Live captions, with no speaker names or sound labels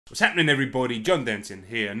What's happening, everybody? John Denton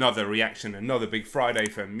here. Another reaction, another big Friday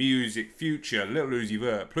for music. Future, Lil Uzi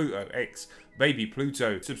Vert, Pluto X, Baby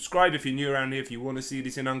Pluto. Subscribe if you're new around here if you want to see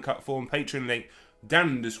this in uncut form. Patreon link down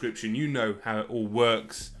in the description. You know how it all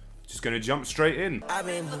works. Just gonna jump straight in. I've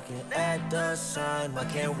been looking at the sun, but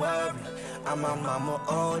can't worry. I'm my mama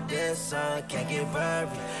oldest son, can't get buried.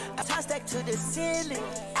 I tossed that to the ceiling.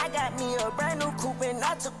 I got me a brand new coupe and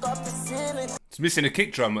I took off the ceiling. It's missing a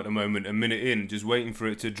kick drum at the moment, a minute in, just waiting for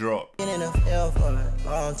it to drop. Been in the field for a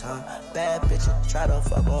long time. Bad bitch try to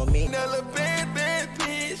fuck on me. Now look bad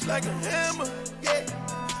bitch like a hammer. Yeah,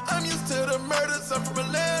 I'm used to the murders. I'm from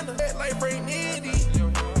Atlanta. Like brain needy.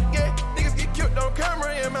 Yeah, niggas get killed on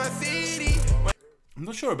camera in my city. I'm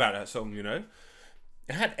not sure about that song, you know.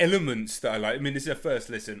 It had elements that I like. I mean, this is a first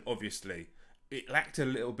listen, obviously. It lacked a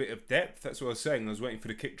little bit of depth. That's what I was saying. I was waiting for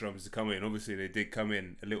the kick drums to come in. Obviously, they did come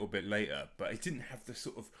in a little bit later, but it didn't have the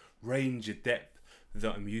sort of range of depth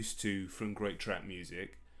that I'm used to from great trap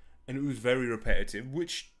music. And it was very repetitive,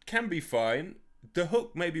 which can be fine. The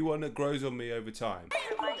hook may be one that grows on me over time.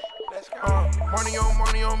 Money on me.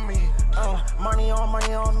 Money on me. Money on.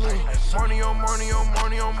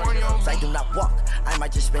 I do not walk. I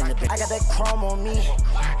might just spend a bit. I got that chrome on me.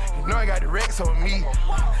 You know I got the Rex on me.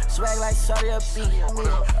 Swag like Saudi beat.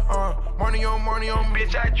 Money on me.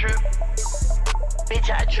 Bitch,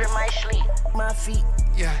 I trip my sleep. My feet.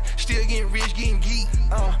 Yeah, still getting rich, getting geek.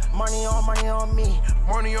 Money on me.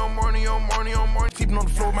 Money on. Sleeping on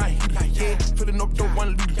the floor, my heat. Yeah, filling up dope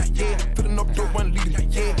 1 liter. Yeah, filling up dope 1 liter.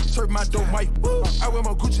 Yeah, serve my dope white. Woo, I wear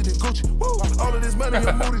more Gucci than Gucci. Woo, all of this money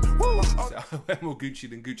I'm moody. Woo, I wear more Gucci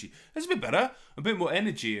than Gucci. That's a bit better. A bit more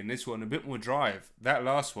energy in this one, a bit more drive. That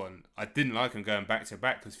last one, I didn't like them going back to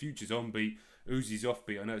back because Future's on beat, Uzi's off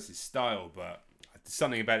beat. I know it's his style, but there's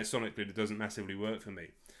something about it sonically that doesn't massively work for me.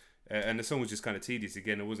 And the song was just kind of tedious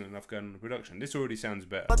again. There wasn't enough going on in the production. This already sounds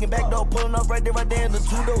better. Fucking back door, pulling up right there in the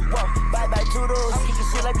judo. Bye judo. I'm kicking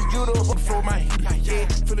shit like the judo. Floor my heat. Yeah,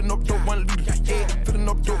 filling up dope 1 liter. Yeah, filling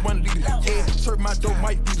up dope 1 liter. Yeah, serve my dope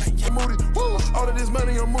white beat. I'm moody. Woo, all of this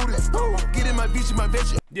money I'm moody. Woo, get in my beach and my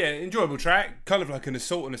bitch. Yeah, enjoyable track. Kind of like an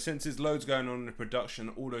assault on the senses. Loads going on in the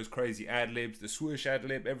production. All those crazy ad-libs. The swoosh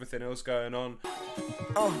ad-lib. Everything else going on.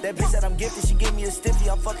 That bitch that I'm gifted. She gave me a stiffy.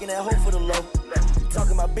 I'm fucking that hoe for the low.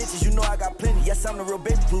 Talking about bitches, you know I got plenty. Yes, I'm the real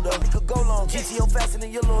Baby Pluto. You could go long. GTO faster than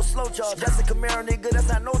your little slow charge. That's a Camaro, nigga. That's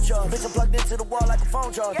not no charge. Bitch, I'm plugged into the wall like a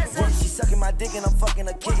phone charge. Yes, she sucking my dick and I'm fucking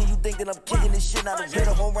a kid. And you think that I'm kicking this shit? Not a hit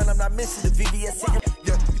a home run. I'm not missing the VVS hitting.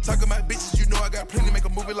 Yeah, you talking about bitches, you know I got plenty. Make a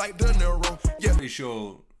movie like De Niro. Yeah. Pretty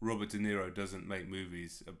sure Robert De Niro doesn't make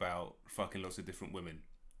movies about fucking lots of different women.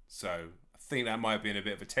 So I think that might be in a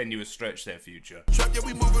bit of a tenuous stretch there, Future. Trap, yeah,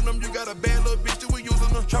 we moving them. You got a bad little bitch that we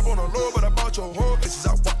using them. Trap on the low, but I bought your whole bitches.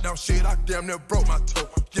 I walked down shit, I damn near broke my toe.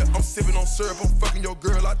 Yeah, I'm sipping on syrup, I'm fucking your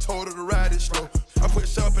girl. I told her to ride it slow. I put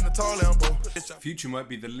shop in the tall Lambo. Future might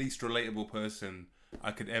be the least relatable person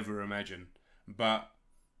I could ever imagine, but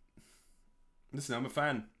listen, I'm a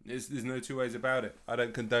fan. There's no two ways about it. I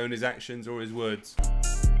don't condone his actions or his words.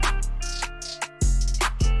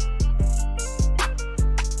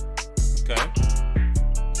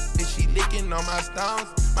 On my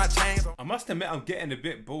stones, my chains. I must admit, I'm getting a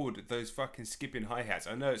bit bored of those fucking skipping hi-hats.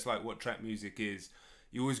 I know it's like what trap music is.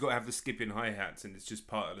 You always got to have the skipping hi-hats and it's just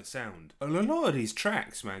part of the sound. A lot of these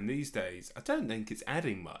tracks, man, these days, I don't think it's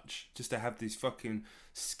adding much just to have these fucking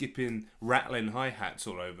skipping, rattling hi-hats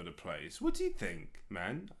all over the place. What do you think,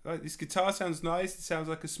 man? Like, this guitar sounds nice. It sounds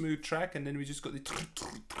like a smooth track, and then we just got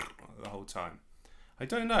the whole time. I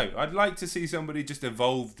don't know. I'd like to see somebody just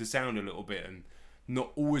evolve the sound a little bit and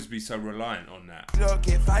not always be so reliant on that. Don't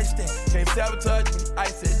get feisty, can't sabotage me. I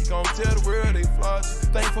said you gon' tell the world they flaws.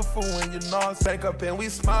 Thankful for when you know. Back up and we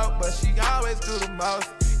smoke, but she always do the most.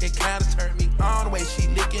 It kinda turned me on the way she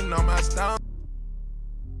licking on my stone.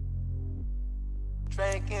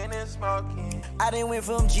 Drinking and smoking. I done went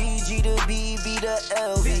from GG to BB to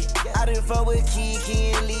LV. I done fuck with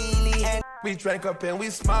Kiki and Lily. And we drank up and we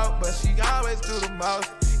smoke, but she always do the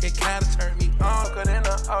most. It kinda turned me on, cause in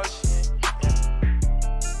the ocean.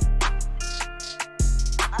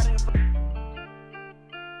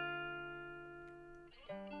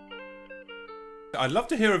 I'd love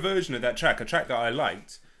to hear a version of that track, a track that I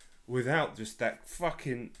liked, without just that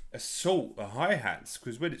fucking assault of hi-hats,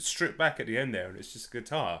 because when it's stripped back at the end there and it's just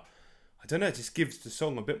guitar, I don't know, it just gives the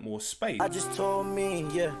song a bit more space. I just told me,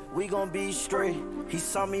 yeah, we gon' be straight. He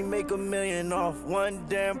saw me make $1 million off one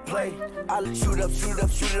damn play. I shoot it up, shoot it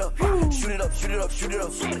up, shoot it up, shoot it up, shoot it up, shoot it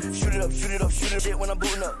up, shoot it up, shoot it up, shoot it up, shoot it shit when I'm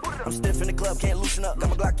booting up. I'm stiff in the club, can't loosen up.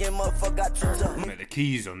 Got my Glock in, motherfucker, got turned up. The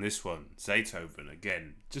keys on this one, Zaytoven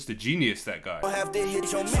again, Just a genius, that guy. Have to hit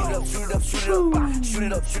your shoot it up, shoot it up, shoot it up, shoot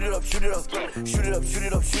it up, shoot it up, shoot it up, shoot it up, shoot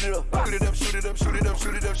it up, shoot it up, shoot it up, shoot it up,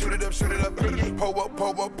 shoot it up, shoot it up, shoot it up, shoot it up. Pull up,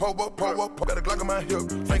 pull up, pull up, pull up. Got a Glock on my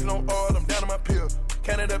hip, faking on all, I'm down on my pill.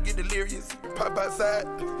 Count it up, get delirious. Pop outside,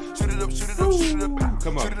 shoot it up, shoot it up, shoot it up.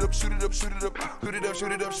 Come on. Shoot it up, shoot it up, shoot it up, shoot it up,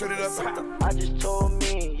 shoot it up, shoot it up. I just told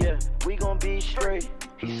me, yeah, we gon' be straight.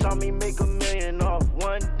 He saw me make $1 million off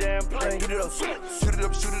one damn play. Shoot it up, shoot it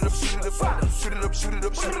up, shoot it up, shoot it up, shoot it up, shoot it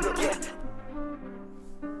up, shoot it up, yeah.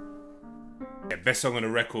 Yeah, best song on the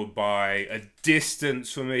record by a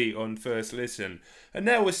distance for me on first listen. And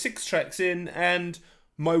now we're 6 tracks in, and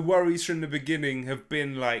my worries from the beginning have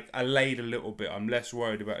been like allayed a little bit. I'm less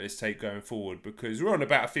worried about this tape going forward because we're on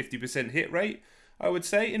about a 50% hit rate, I would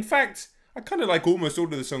say. In fact, I kind of like almost all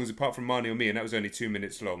of the songs apart from Money on Me, and that was only 2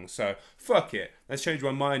 minutes long. So fuck it. Let's change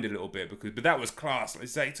my mind a little bit but that was class. Like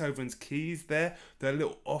Zaytoven's keys there, the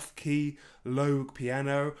little off-key low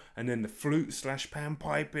piano, and then the flute /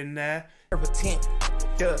 panpipe in there. 10,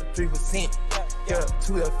 yeah, 3%, yeah,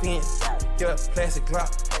 12 fence, yeah, plastic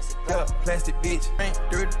Glock, yeah, plastic bitch, ain't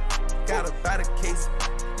dirty, got a body case,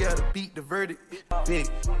 yeah, to beat the verdict, big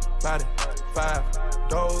body, 5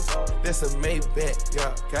 doors, that's a Maybach,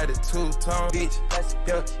 yeah, got it 2-tone, bitch,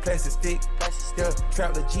 yeah, plastic stick, yeah,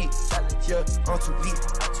 trap legit, yeah, on 2 deep,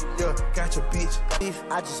 yeah, got your bitch.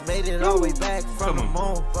 I just made it all the way back from the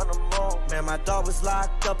moon. Man, my dog was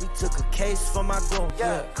locked up, he took a case for my goon.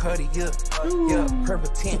 Yeah, cut it, yeah, purple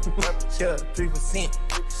 10, yeah, 3%,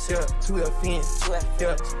 yeah, 12 fence,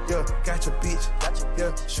 yeah, got your bitch,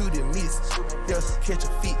 yeah, shoot and miss, yeah, catch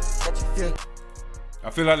your feet, yeah. I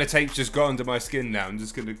feel like the tape's just got under my skin now. I'm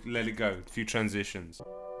just going to let it go. A few transitions.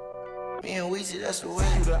 Me and Weezy, that's the way.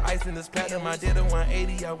 Through the ice in this platinum, I did a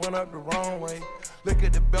 180, I went up the wrong way. Look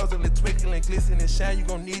at the bezel, it twinkle and glisten and shine, you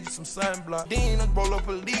gon' need you some sunblock. Then I roll up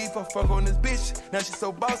a leaf, I fuck on this bitch, now she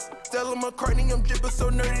so boss. Stella McCartney, I'm drippin'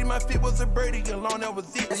 so nerdy, my fit was a birdie, alone that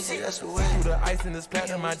was it. Weezy, that's the way. Through the ice in this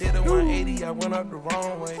platinum, I did a 180, I went up the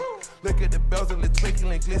wrong way. Look at the bezel, it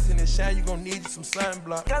twinkle and glisten and shine, you gon' need you some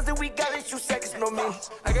sunblock. Guns that we got in 2 seconds, no me.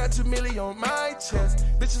 I got 2 million on my chest,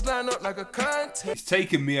 bitches line up like a contest. It's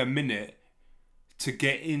taken me a minute to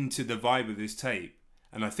get into the vibe of this tape,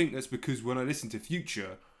 and I think that's because when I listen to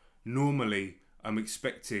Future, normally I'm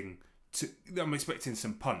expecting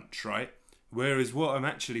some punch, right? Whereas what I'm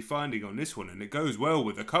actually finding on this one, and it goes well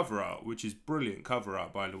with the cover art, which is brilliant cover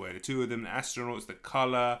art by the way, the two of them, the astronauts, the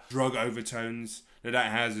colour, drug overtones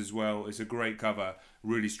that has as well. It's a great cover,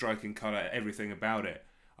 really striking colour, everything about it.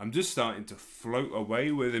 I'm just starting to float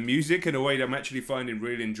away with the music in a way that I'm actually finding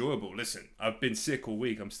really enjoyable. Listen, I've been sick all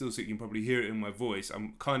week. I'm still sick. You can probably hear it in my voice.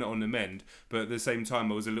 I'm kind of on the mend. But at the same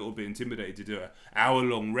time, I was a little bit intimidated to do an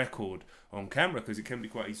hour-long record on camera because it can be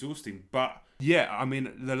quite exhausting. But yeah, I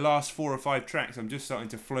mean, the last 4 or 5 tracks, I'm just starting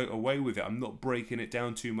to float away with it. I'm not breaking it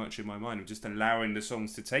down too much in my mind. I'm just allowing the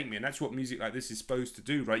songs to take me. And that's what music like this is supposed to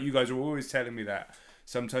do, right? You guys are always telling me that.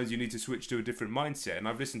 Sometimes you need to switch to a different mindset, and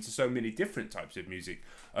I've listened to so many different types of music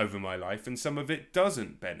over my life, and some of it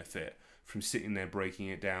doesn't benefit from sitting there breaking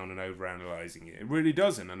it down and overanalyzing it. It really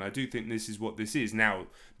doesn't, and I do think this is what this is. Now,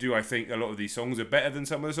 do I think a lot of these songs are better than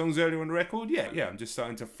some of the songs earlier on the record? Yeah, I'm just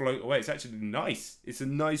starting to float away. It's actually nice. It's a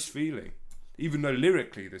nice feeling. Even though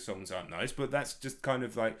lyrically the songs aren't nice, but that's just kind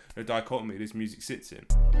of like the dichotomy this music sits in.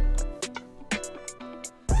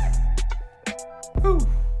 Whew.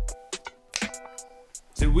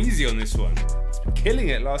 So Weezy on this one. It's been killing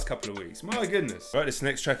it last couple of weeks. My goodness. Right, this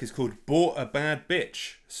next track is called Bought a Bad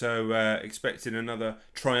Bitch. So expecting another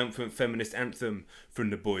triumphant feminist anthem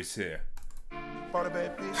from the boys here. Bought a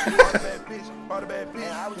bad bitch, bought a bad bitch, bought a bad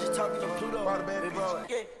bitch. I was just talking to Pluto. Bought a bad bitch.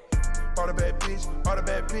 Yeah. Bought a bad bitch, bought a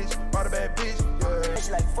bad bitch, bought a bad bitch, yeah.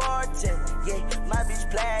 It's like 14, yeah, my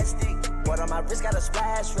bitch plastic. What on my wrist got a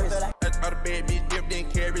splash wrist. Bought a bad bitch, dipped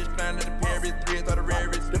in carriage, flying to the Paris, threads are the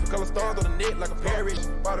rarest. Different color stars on the neck like a parish.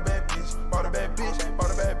 Bought a bad bitch, bought a bad bitch,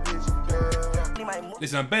 bought a bad bitch, yeah.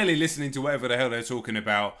 Listen, I'm barely listening to whatever the hell they're talking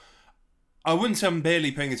about. I wouldn't say I'm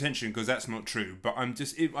barely paying attention because that's not true, but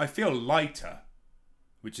I feel lighter.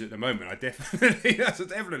 Which at the moment, that's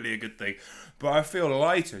definitely a good thing. But I feel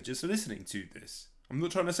lighter just listening to this. I'm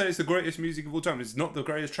not trying to say it's the greatest music of all time. It's not the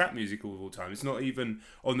greatest trap music of all time. It's not even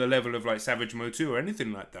on the level of like Savage Mode 2 or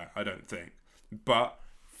anything like that, I don't think. But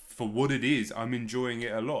for what it is, I'm enjoying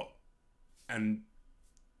it a lot. And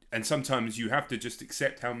sometimes you have to just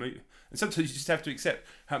accept how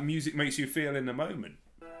music makes you feel in the moment.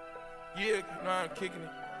 Yeah, no, I'm kicking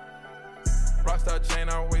it. Rockstar chain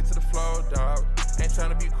on way to the floor, dog. Ain't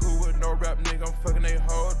tryna be cool with no rap nigga, I'm fucking they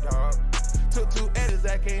whole dog. Took 2 edits,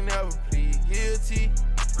 I can't never plead guilty.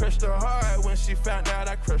 Crushed her hard when she found out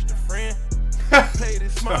I crushed a friend. Play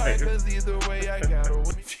this smart, cause either way I gotta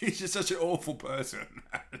win. Future's such an awful person.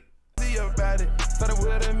 See about it. Started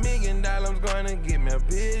with $1 million, gonna get me a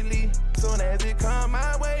Billy. Soon as it come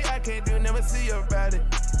my way, I can't do never see about it.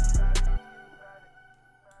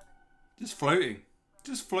 Just floating.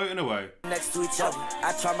 Just floating away. Next to each other,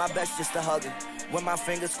 I try my best just to hug him. With my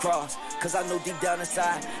fingers crossed, cause I know deep down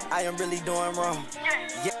inside, I am really doing wrong.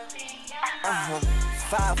 Yeah.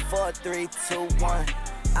 5, 4, 3, 2, 1.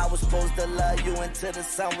 I was supposed to love you until the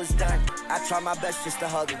sun was done. I try my best just to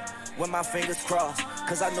hug him. With my fingers crossed,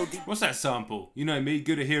 cause I know deep. What's that sample? You know me,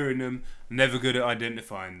 good at hearing them, never good at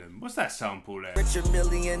identifying them. What's that sample there? Richard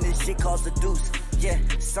Million, this shit calls the deuce. Yeah,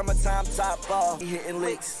 summertime top ball, he hitting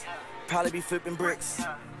licks. Probably be flipping bricks,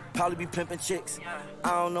 probably be pimping chicks. I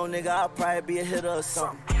don't know, nigga, I'll probably be a hitter or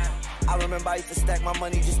something. I remember I used to stack my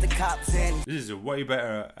money just to cops in. This is a way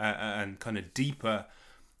better and kind of deeper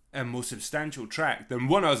and more substantial track than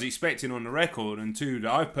one I was expecting on the record, and two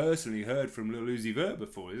that I've personally heard from Lil Uzi Vert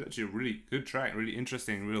before. It's actually a really good track, really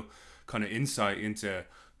interesting, real kind of insight into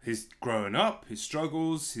his growing up, his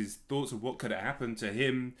struggles, his thoughts of what could have happened to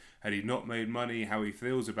him had he not made money, how he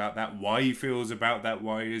feels about that, why he feels about that,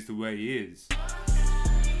 why he is the way he is.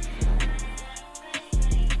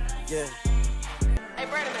 Yeah. Hey,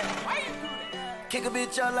 Brandon, why you do that? Kick a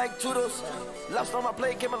bitch out like Toodles. Lost on my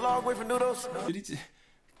plate, came a long way from noodles. Did he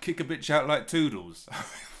kick a bitch out like Toodles?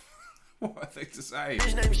 What a thing to say.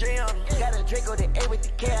 Bitch named Shayon. Got a drink on the A with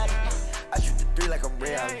the cat. I shoot the 3 like I'm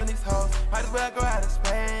real. In these hoes, might as well go out of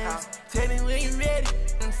space. Tell me when you ready.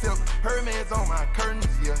 Silk, Hermes on my curtains,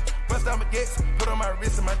 yeah. Bust out my gets, put on my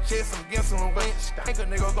wrist and my chest. I'm against some weight. Think a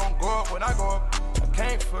nigga gon' go up when I go up. I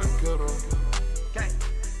can't forget her. Can't.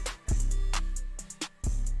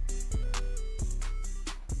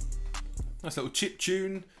 Nice little chip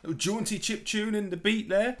tune, little jaunty chip tune in the beat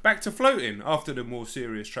there. Back to floating after the more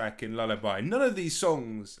serious track in Lullaby. None of these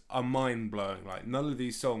songs are mind-blowing. Like, none of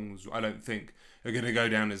these songs, I don't think, are going to go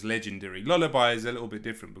down as legendary. Lullaby is a little bit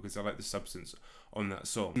different because I like the substance on that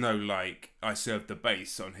song. No, like, I Serve the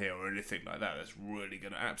Bass on here or anything like that. That's really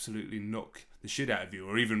going to absolutely knock the shit out of you.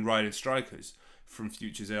 Or even Riding Strikers from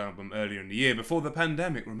Future's album earlier in the year, before the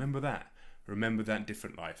pandemic. Remember that. Remember that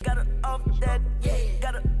different life. Gotta off that, yeah.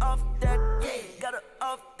 Gotta off that, yeah. Gotta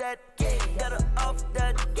off that, yeah. Gotta off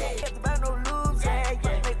that, yeah. Got the band no lose,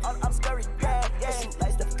 yeah. Make all I'm scurry, yeah. Shoot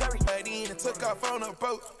like Steph Curry. Right in and took off on a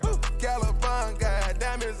boat. Gallabon got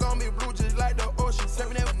diamonds on me, blue just like the ocean.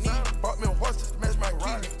 Serving that need. Bought me a horse just to match my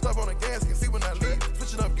key. Stuff on the gas, can see when I leave.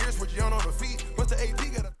 Switching up gears, put you on the feet. What's the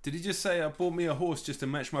AP got? Did he just say I bought me a horse just to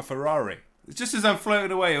match my Ferrari? It's just as I'm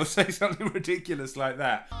floating away, he'll say something ridiculous like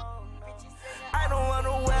that. I don't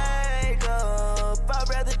wanna wake up, I'd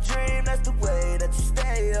rather dream, that's the way that you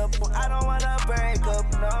stay up. I don't wanna break up,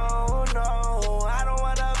 no, I don't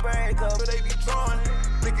wanna break up. But they be throwing,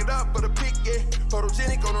 pick it up for the pick, yeah.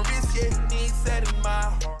 Photogenic on the wrist, yeah. Need set in my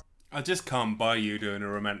heart. I just can't buy you doing a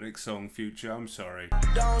romantic song, Future, I'm sorry.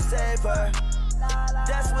 Don't save her,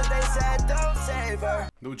 that's what they said, don't save her.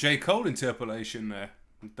 Little J. Cole interpolation there,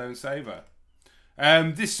 don't save her.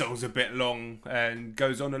 This song's a bit long and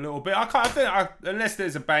goes on a little bit. I think unless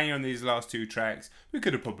there's a bang on these last two tracks, we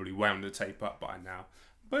could have probably wound the tape up by now.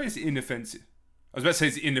 But it's inoffensive. I was about to say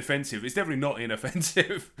it's inoffensive. It's definitely not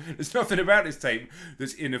inoffensive. There's nothing about this tape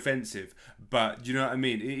that's inoffensive. But you know what I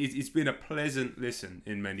mean? It's been a pleasant listen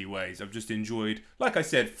in many ways. I've just enjoyed, like I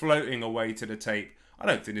said, floating away to the tape. I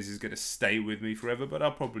don't think this is going to stay with me forever, but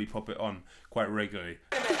I'll probably pop it on quite regularly.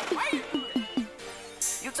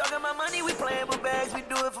 You talking about money, we playing with bags, we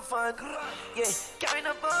do it for fun. Yeah, carrying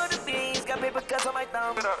up all the beans, got paper cuts on my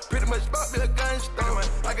thumb. Pretty much bought me a gun stone.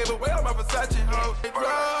 I gave away all my Versace hoe.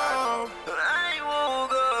 I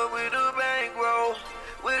woke up with a bankroll,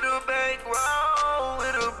 with a bankroll,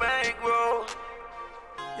 with a bankroll.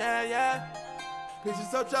 Yeah, yeah. Picture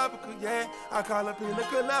so tropical, yeah. I call her Pina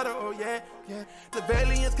Colada, oh yeah, yeah. The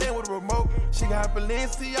Valiants came with a remote. She got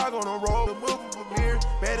Balenciaga on the road. The movie premiere.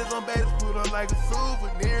 Baddies on baddies, put on like the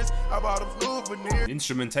souvenirs. I bought them souvenirs.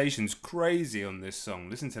 Instrumentation's crazy on this song.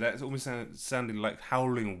 Listen to that. It's almost sounding like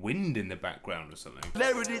howling wind in the background or something.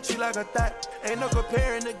 Never did you like a thought. Ain't no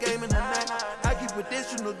comparing the game in the night. I keep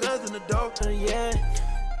additional guns in the door. Yeah,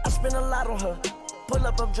 I spend a lot on her. Pull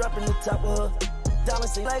up, I'm dropping the top of her.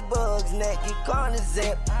 Diamonds seem like bugs, neck, get caught in the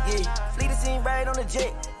zip, yeah. Fleet the scene right on the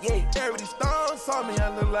jet, yeah. Every stone saw me,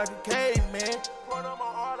 I look like a caveman.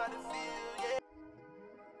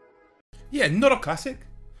 Yeah, not a classic.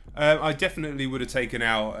 I definitely would have taken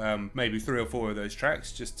out maybe 3 or 4 of those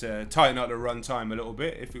tracks just to tighten up the runtime a little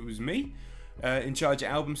bit if it was me in charge of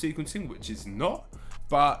album sequencing, which is not.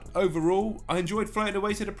 But overall, I enjoyed floating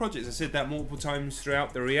away to the projects. I said that multiple times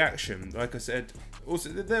throughout the reaction. Like I said, also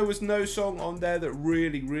there was no song on there that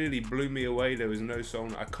really blew me away. There was no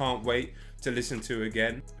song I can't wait to listen to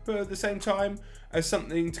again. But at the same time, as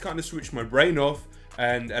something to kind of switch my brain off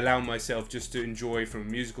and allow myself just to enjoy from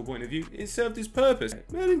a musical point of view, it served its purpose.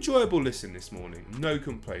 An enjoyable listen this morning. No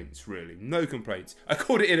complaints, really. No complaints. I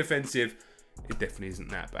called it inoffensive. It definitely isn't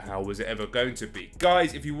that, but how was it ever going to be?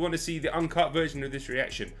 Guys, if you want to see the uncut version of this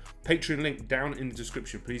reaction, Patreon link down in the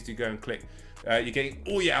description. Please do go and click. You're getting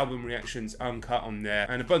all your album reactions uncut on there,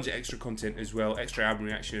 and a bunch of extra content as well. Extra album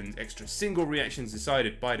reactions, extra single reactions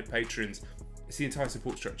decided by the patrons. It's the entire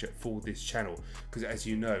support structure for this channel, because as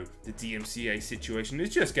you know, the DMCA situation is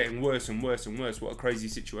just getting worse and worse and worse. What a crazy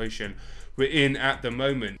situation we're in at the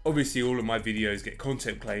moment. Obviously all of my videos get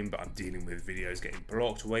content claimed, but I'm dealing with videos getting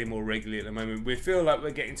blocked way more regularly at the moment. We feel like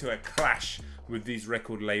we're getting to a clash with these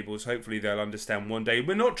record labels. Hopefully they'll understand one day.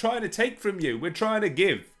 We're not trying to take from you, we're trying to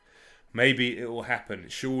give. Maybe it will happen.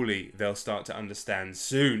 Surely they'll start to understand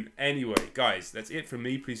soon. Anyway, guys, that's it from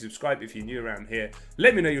me. Please subscribe if you're new around here.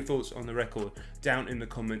 Let me know your thoughts on the record down in the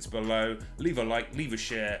comments below. Leave a like, leave a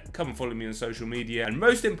share. Come and follow me on social media. And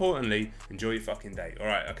most importantly, enjoy your fucking day. All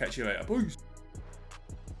right, I'll catch you later. Peace.